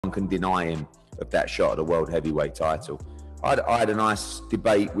one can deny him of that shot at the world heavyweight title. I had a nice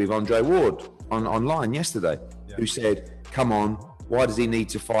debate with Andre Ward online yesterday, who said, come on, why does he need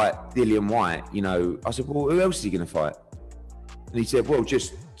to fight Dillian Whyte? You know, I said, well, who else is he going to fight? And he said, well,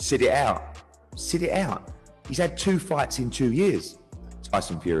 just sit it out. Sit it out. He's had 2 fights in 2 years,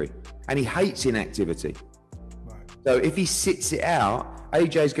 Tyson Fury, and he hates inactivity. Right. So if he sits it out,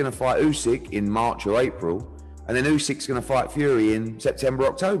 AJ's going to fight Usyk in March or April, and then Usyk's going to fight Fury in September,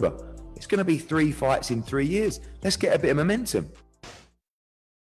 October. It's going to be 3 fights in 3 years. Let's get a bit of momentum.